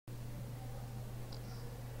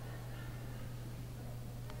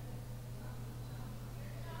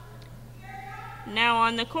Now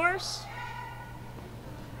on the course.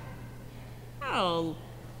 Oh,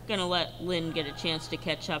 gonna let Lynn get a chance to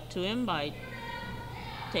catch up to him by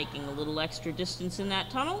taking a little extra distance in that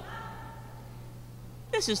tunnel.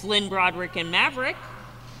 This is Lynn Broderick and Maverick.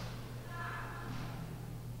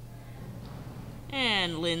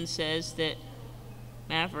 And Lynn says that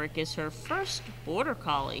Maverick is her first border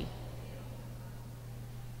collie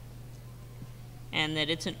and that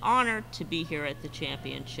it's an honor to be here at the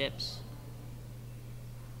championships.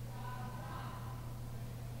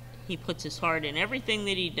 He puts his heart in everything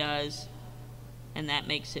that he does, and that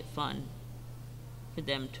makes it fun for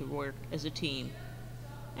them to work as a team.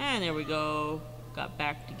 And there we go. Got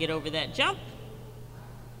back to get over that jump.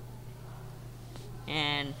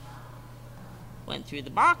 And went through the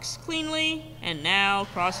box cleanly, and now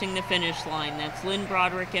crossing the finish line. That's Lynn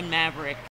Broderick and Maverick.